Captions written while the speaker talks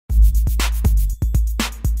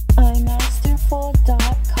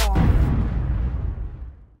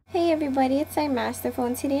everybody, it's iMasterful,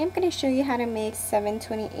 and today I'm going to show you how to make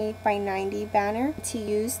 728 by 90 banner to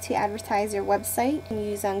use to advertise your website. You can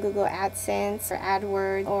use on Google AdSense or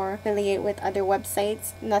AdWords or affiliate with other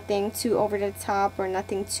websites. Nothing too over the top or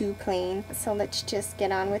nothing too plain. So let's just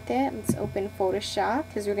get on with it. Let's open Photoshop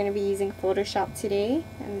because we're going to be using Photoshop today.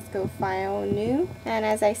 And let's go File, New. And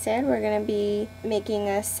as I said, we're going to be making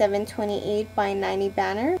a 728 by 90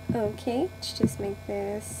 banner. Okay, let's just make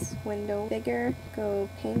this window bigger. Go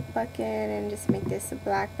Paint Bucket and just make this a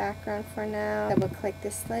black background for now. Double click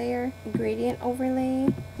this layer, gradient overlay,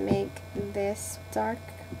 make this dark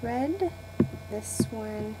red, this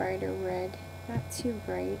one brighter red, not too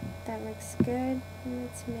bright. That looks good.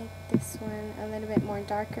 Let's make this one a little bit more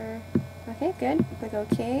darker. Okay, good. Click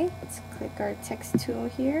OK. Let's click our text tool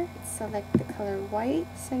here. Select the color white.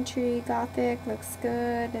 Century Gothic looks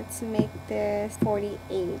good. Let's make this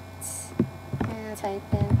 48 and type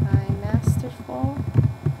in iMasterful.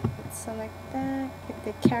 Select that, click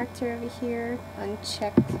the character over here,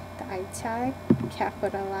 uncheck the italic,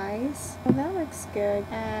 capitalize. Well, that looks good.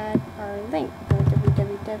 Add our link, go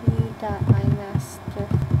www.iMasterful.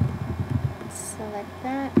 Select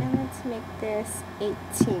that, and let's make this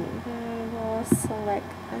 18. And we'll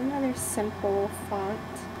select another simple font,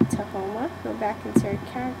 Tahoma. Go back into our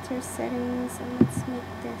character settings, and let's make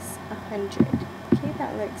this 100. Okay,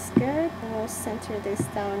 that looks good. And we'll center this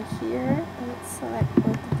down here. And let's select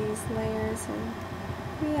both of these layers and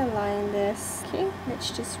realign this. Okay, let's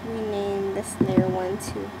just rename this layer 1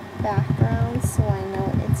 to background so I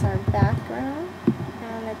know it's our background.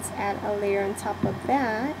 And let's add a layer on top of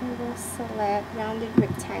that. And we'll select rounded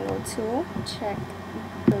rectangle tool. Check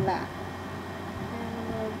black.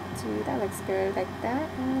 That looks good like that,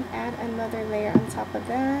 and add another layer on top of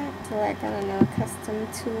that. Select, I don't know, custom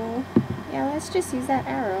tool. Yeah, let's just use that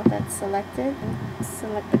arrow that's selected.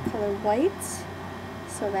 Select the color white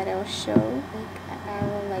so that it will show. Make an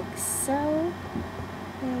arrow like so,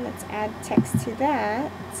 and let's add text to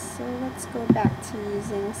that. So let's go back to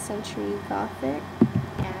using Century Gothic.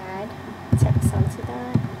 Add text onto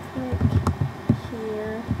that. Click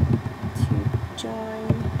here to join.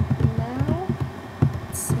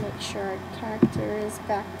 Sure our character is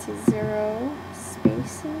back to 0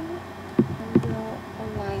 spacing, and we'll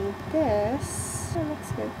align this. That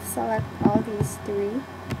looks good. Select all these three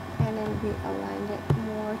and then we align it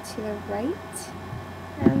more to the right.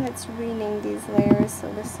 And let's rename these layers.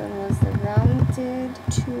 So this one was the rounded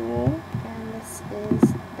tool and this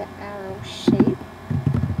is the arrow shape.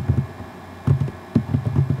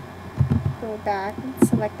 Go back and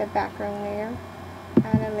select the background layer.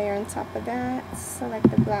 Add a layer on top of that. Select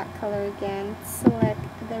the black color again. Select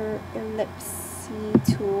the ellipse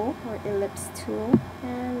tool or ellipse tool,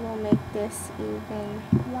 and we'll make this even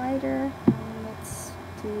wider. And let's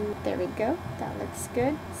do, there we go. That looks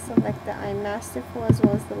good. Select the iMasterful as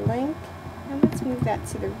well as the link, and let's move that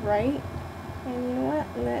to the right. And you know what?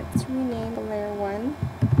 Let's rename the layer 1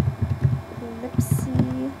 ellipse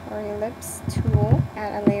or ellipse tool.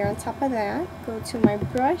 Add a layer on top of that. Go to my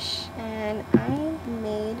brush, and I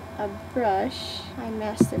made a brush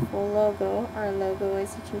iMasterful logo, our logo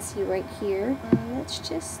as you can see right here. And let's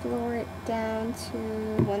just lower it down to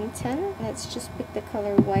 110. Let's just pick the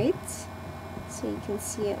color white so you can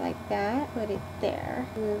see it like that. Put it there.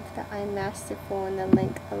 Move the iMasterful and the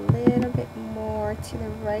link a little bit more to the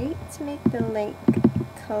right to make the link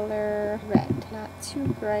color red, not too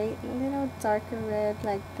bright, a little darker red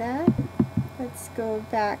like that. Let's go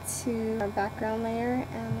back to our background layer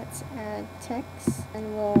and let's add text,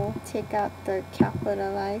 and we'll take out the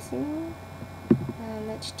capitalizing, and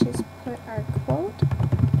let's just put our quote,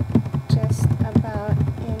 just about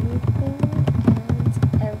anything and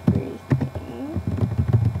everything,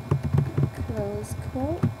 close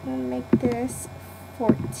quote. We'll make this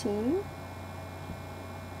 14,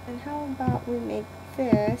 and how about we make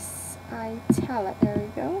this italic. There we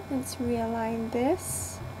go. Let's realign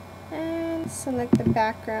this and select the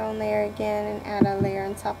background layer again and add a layer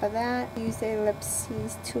on top of that. Use the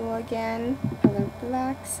ellipses tool again. Color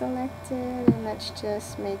black selected, and let's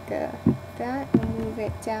just make that. Move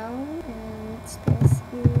it down, and it's this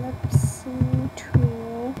ellipse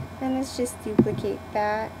tool, and let's just duplicate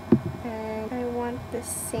that. And I want the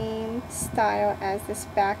same style as this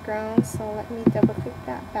background, so let me double click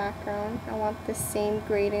that background. I want the same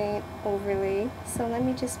gradient overlay, so let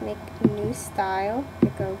me just make a new style.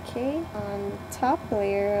 Click OK. On the top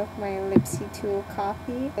layer of my ellipse tool,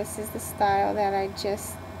 copy. This is the style that I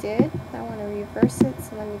just did. I want to reverse it,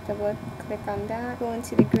 so let me double click on that. Go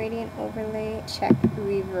into the gradient overlay, check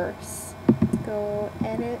reverse. Go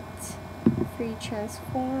edit, free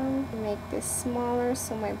transform, make this smaller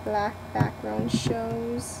so my black background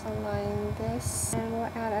shows. Align this, and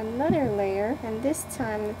we'll add another layer, and this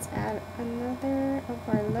time let's add another of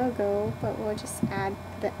our logo, but we'll just add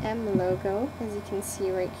the M logo, as you can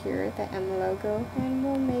see right here, the M logo, and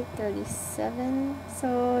we'll make 37.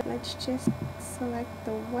 So let's just select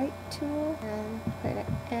the white tool and put an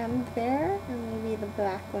M there, and maybe the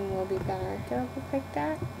black one will be better. Double click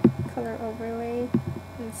that, color overlay,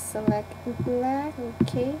 and select black.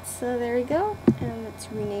 Okay, so there we go, and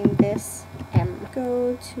let's rename this M.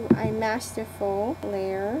 Go to iMasterful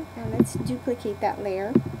layer, and let's duplicate that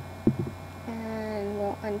layer, and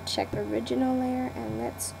we'll uncheck the original layer, and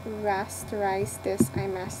let's rasterize this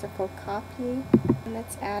iMasterful copy, and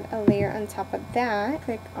let's add a layer on top of that.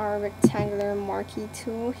 Click our rectangular marquee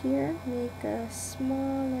tool here, make a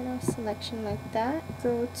small little selection like that.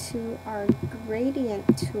 Go to our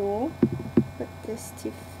gradient tool, put this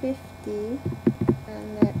to 50,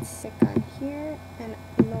 and let's click on here and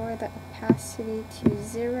lower the opacity to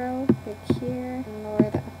 0. Click here and lower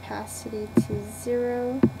the opacity to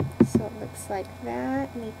 0. So it looks like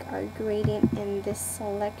that. Make our gradient in this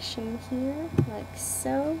selection here, like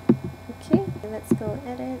so. Okay, let's go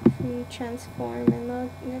edit, free transform, and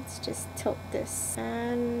let's just tilt this.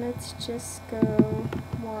 And let's just go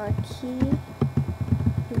marquee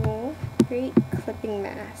tool, create clipping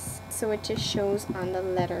mask, so it just shows on the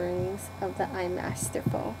letterings of the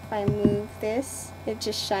iMasterful. If I move this, it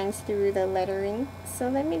just shines through the lettering. So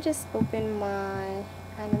let me just open my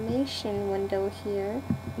animation window here,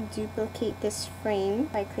 duplicate this frame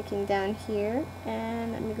by clicking down here,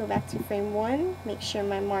 and let me go back to frame 1, make sure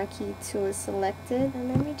my marquee tool is selected, and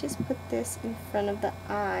let me just put this in front of the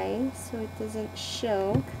eye so it doesn't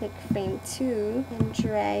show. Click frame 2 and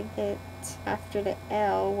drag it after the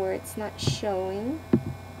L where it's not showing.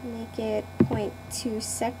 Make it 0.2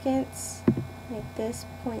 seconds. Make this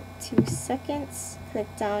 0.2 seconds. Click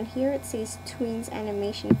down here, it says Tweens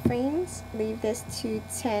Animation Frames. Leave this to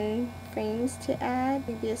 10 frames to add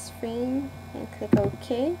previous frame, and click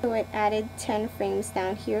OK. So it added 10 frames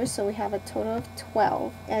down here, so we have a total of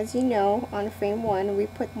 12. As you know, on frame 1 we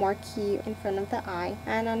put marquee in front of the I,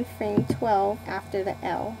 and on frame 12 after the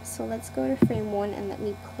L. So let's go to frame 1 and let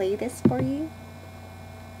me play this for you.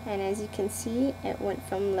 And as you can see, it went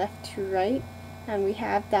from left to right. And we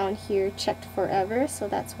have down here checked forever, so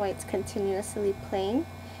that's why it's continuously playing.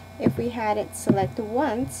 If we had it select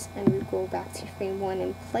once and we go back to frame 1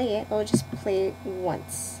 and play it, it'll just play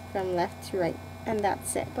once from left to right, and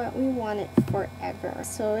that's it. But we want it forever,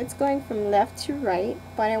 so it's going from left to right,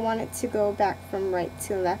 but I want it to go back from right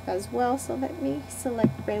to left as well. So let me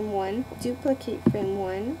select frame 1, duplicate frame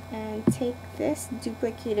 1, and take this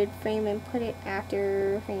duplicated frame and put it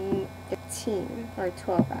after frame 15 or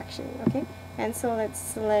 12 actually. Okay, and so let's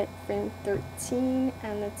select frame 13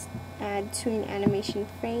 and let's add tween animation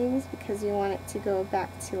frames because you want it to go back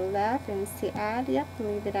to left. Frames to add, yep,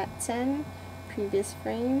 leave it at 10. Previous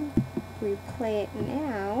frame, replay it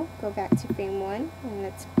now. Go back to frame 1 and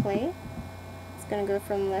let's play it. It's going to go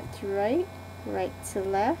from left to right, right to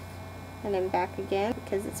left, and then back again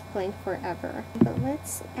because it's playing forever. But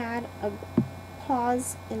let's add a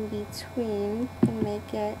pause in between and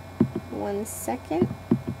make it 1 second.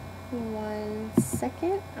 1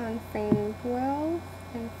 second on frame 12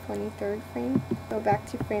 and 23rd frame. Go back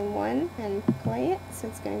to frame 1 and play it. So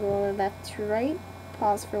it's going to go left to right,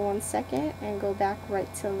 pause for 1 second, and go back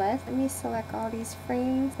right to left. Let me select all these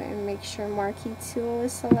frames and make sure marquee tool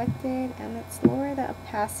is selected, and let's lower the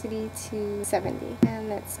opacity to 70. And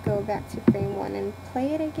let's go back to frame 1 and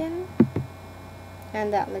play it again.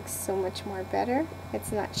 And that looks so much more better.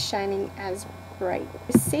 It's not shining as bright.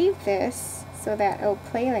 Save this so that it'll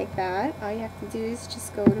play like that. All you have to do is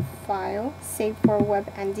just go to File, Save for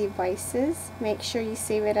Web and Devices. Make sure you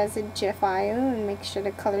save it as a GIF file and make sure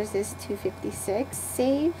the colors is 256.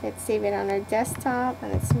 Save. Let's save it on our desktop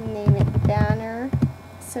and let's name it Banner.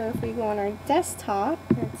 So if we go on our desktop,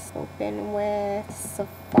 let's open with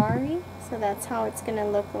Safari. So that's how it's gonna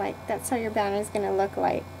look like. That's how your banner is gonna look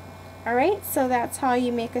like. Alright, so that's how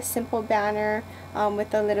you make a simple banner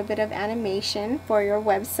with a little bit of animation for your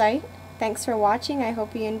website. Thanks for watching. I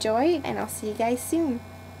hope you enjoyed, and I'll see you guys soon.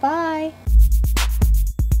 Bye!